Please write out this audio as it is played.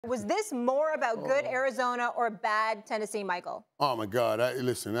Was this more about good Arizona or bad Tennessee, Michael? Oh, my God.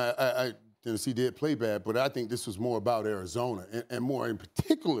 Listen, Tennessee did play bad, but I think this was more about Arizona and more in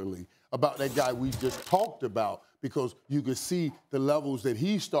particularly about that guy we just talked about, because you could see the levels that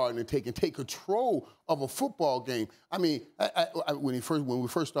he's starting to take and take control of a football game. I mean, when we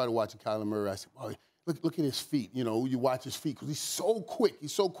first started watching Kyler Murray, I said, "Boy, look at his feet." You know, you watch his feet because he's so quick.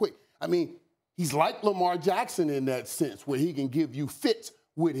 He's so quick. I mean, he's like Lamar Jackson in that sense, where he can give you fits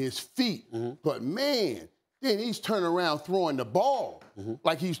with his feet. But man, then he's turning around throwing the ball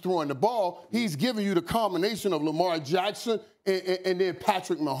like he's throwing the ball. He's giving you the combination of Lamar Jackson and then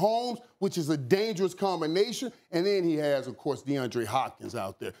Patrick Mahomes, which is a dangerous combination. And then he has, of course, DeAndre Hopkins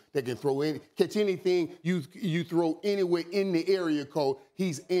out there that can catch anything you throw anywhere in the area code.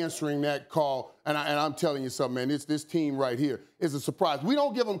 He's answering that call. And I'm telling you something, man, this team right here is a surprise. We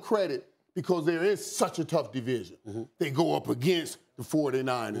don't give them credit because there is such a tough division. They go up against the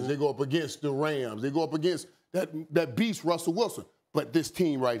 49ers. They go up against the Rams. They go up against that beast, Russell Wilson. But this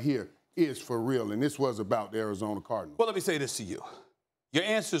team right here is for real, and this was about the Arizona Cardinals. Well, let me say this to you. Your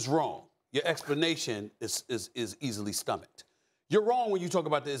answer is wrong. Your explanation is easily stomached. You're wrong when you talk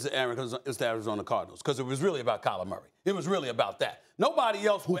about it's the Arizona Cardinals, because it was really about Kyler Murray. It was really about that. Nobody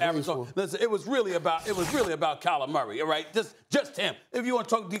else with Arizona. Listen, it was really about Kyler Murray, all right? Just him. If you want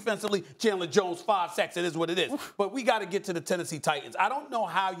to talk defensively, Chandler Jones, 5 sacks, it is what it is. But we got to get to the Tennessee Titans. I don't know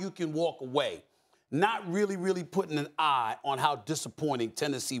how you can walk away not really putting an eye on how disappointing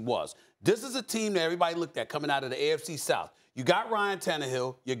Tennessee was. This is a team that everybody looked at coming out of the AFC South. You got Ryan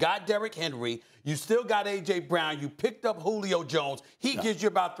Tannehill. You got Derrick Henry. You still got A.J. Brown. You picked up Julio Jones. He gives you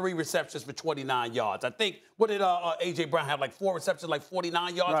about 3 receptions for 29 yards. I think, what did A.J. Brown have, like 4 receptions, like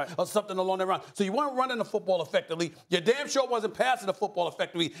 49 yards or something along that run? So you weren't running the football effectively. You damn sure wasn't passing the football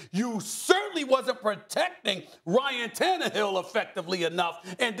effectively. You certainly wasn't protecting Ryan Tannehill effectively enough.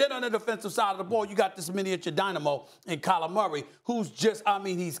 And then on the defensive side of the ball, you got this miniature dynamo in Kyler Murray, who's just, I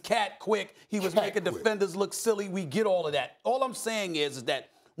mean, he's cat quick. He was making defenders look silly. We get all of that. All I'm saying is that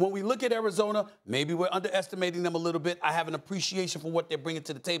when we look at Arizona, maybe we're underestimating them a little bit. I have an appreciation for what they're bringing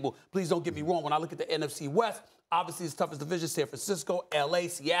to the table. Please don't get me wrong. When I look at the NFC West, obviously it's toughest division, San Francisco, L.A.,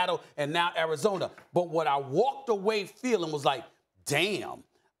 Seattle, and now Arizona. But what I walked away feeling was like, damn,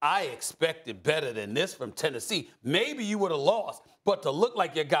 I expected better than this from Tennessee. Maybe you would have lost, but to look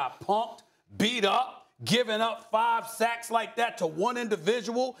like you got punked, beat up, giving up 5 sacks like that to one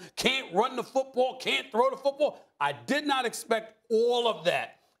individual, can't run the football, can't throw the football, I did not expect all of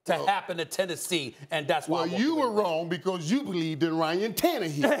that to happen to Tennessee, and that's why. Well, you were wrong because you believed in Ryan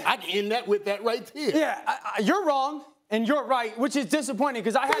Tannehill. I can end that with that right there. Yeah, you're wrong. And you're right, which is disappointing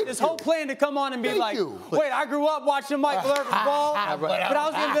because I had this whole plan to come on and be wait, I grew up watching Michael Irvin ball, but I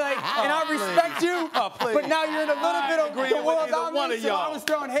was going to be like, and I respect you, but now you're in a little bit of the world dominance, so I was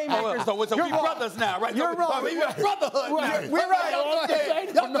throwing haymakers. So we brothers now, right? You're wrong. We're brotherhood now. We're right.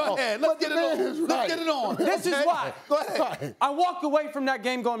 Go ahead. Let's get it on. Let's get it on. This is why. Go ahead. I walked away from that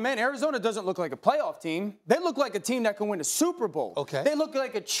game going, man, Arizona doesn't look like a playoff team. They look like a team that can win a Super Bowl. Okay. They look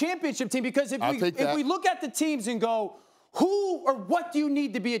like a championship team because if we look at the teams and go, who or what do you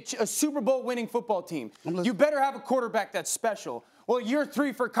need to be a Super Bowl winning football team? You better have a quarterback that's special. Well, year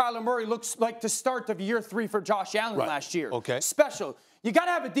 3 for Kyler Murray looks like the start of year 3 for Josh Allen last year. Okay. Special. You got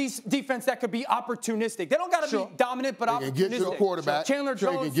to have a defense that could be opportunistic. They don't got to be dominant, but opportunistic. Get to the quarterback. Chandler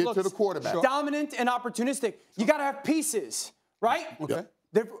Jones get to the quarterback. Dominant and opportunistic. You got to have pieces, right? Okay.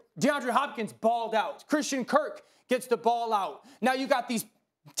 DeAndre Hopkins balled out. Christian Kirk gets the ball out. Now you got these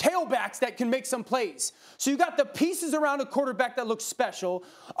tailbacks that can make some plays. So you got the pieces around a quarterback that looks special,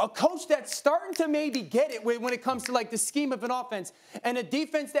 a coach that's starting to maybe get it when it comes to like the scheme of an offense, and a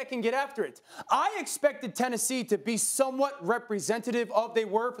defense that can get after it. I expected Tennessee to be somewhat representative of they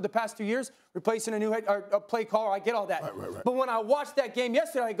were for the past 2 years, replacing a new play caller. I get all that. Right. But when I watched that game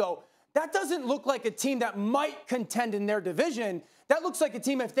yesterday, I go, that doesn't look like a team that might contend in their division. That looks like a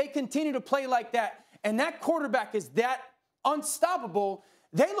team, if they continue to play like that, and that quarterback is that unstoppable,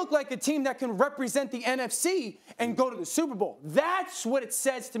 they look like a team that can represent the NFC and go to the Super Bowl. That's what it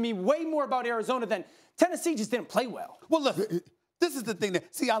says to me way more about Arizona than Tennessee just didn't play well. Well, look, this is the thing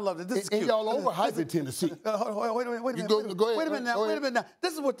that, see, I love it. This is cute. And y'all overhyping Tennessee. Wait a minute. Wait a minute now.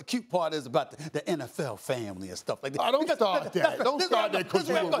 This is what the cute part is about the NFL family and stuff like that. Don't start that. Don't start that because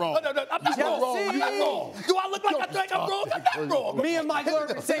you were wrong. I'm not wrong. You're not wrong. Do I look like I think I'm wrong? I'm not wrong. Me and Michael are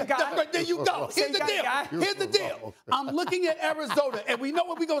the same guy. There you go. Here's the deal. Here's the deal. I'm looking at Arizona, and we know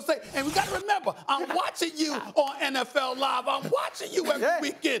what we're going to say. And we got to remember, I'm watching you on NFL Live. I'm watching you every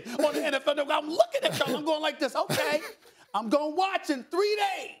weekend on the NFL Network. I'm looking at y'all. I'm going like this. Okay. I'm going to watch in 3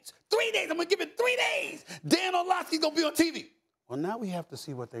 days. 3 days. I'm going to give it 3 days. Dan Orlovsky's going to be on TV. Well, now we have to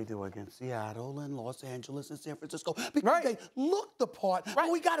see what they do against Seattle and Los Angeles and San Francisco because they look the part. But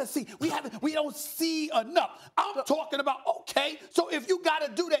we got to see. We don't see enough. I'm talking about, okay, so if you got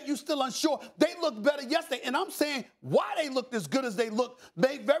to do that, you still unsure. They looked better yesterday. And I'm saying why they looked as good as they looked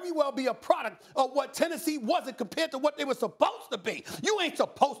may very well be a product of what Tennessee wasn't compared to what they were supposed to be. You ain't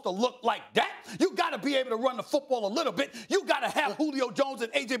supposed to look like that. You got to be able to run the football a little bit. You got to have Julio Jones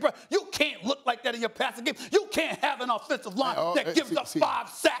and A.J. Brown. You can't look like that in your passing game. You can't have an offensive line that gives up 5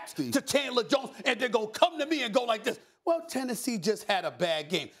 sacks to Chandler Jones and they're going to come to me and go like this. Well, Tennessee just had a bad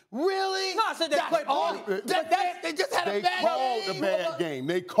game. Really? No, I said they played poorly. They just had a bad game. They called a bad game.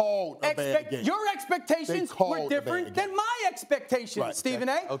 They called a bad game. Your expectations were different than my expectations, Stephen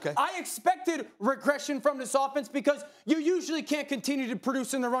A. Okay. I expected regression from this offense because you usually can't continue to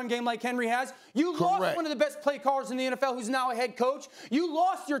produce in the run game like Henry has. You lost one of the best play callers in the NFL who's now a head coach. You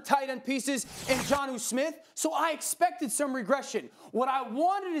lost your tight end pieces in Jonnu Smith. So I expected some regression. What I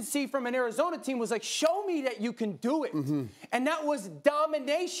wanted to see from an Arizona team was like, show me that you can do it. And that was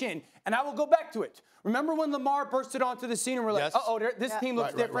domination. And I will go back to it. Remember when Lamar bursted onto the scene and we're like, uh-oh, this team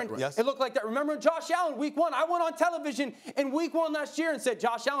looks different. Yes. It looked like that. Remember Josh Allen, week 1? I went on television in week 1 last year and said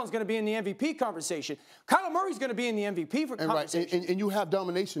Josh Allen's going to be in the MVP conversation. Kyler Murray's going to be in the MVP conversation. And you have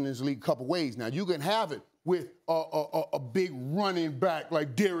domination in this league a couple ways. Now, you can have it with a big running back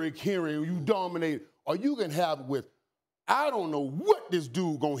like Derrick Henry, you dominate, or you can have it with, I don't know what this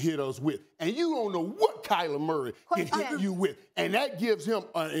dude gonna hit us with, and you don't know what Kyler Murray can hit you with, and that gives him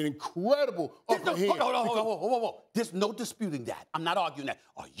an incredible upper hand. Whoa. There's no disputing that. I'm not arguing that.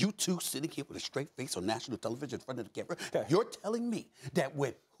 Are you two sitting here with a straight face on national television in front of the camera? You're telling me that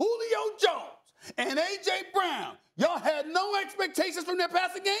with Julio Jones and A.J. Brown, y'all had no expectations from their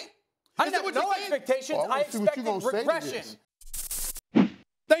passing game? I didn't have no expectations. Well, I expected regression.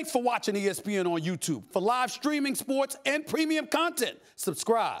 Thanks for watching ESPN on YouTube. For live streaming, sports, and premium content,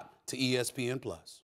 subscribe to ESPN+.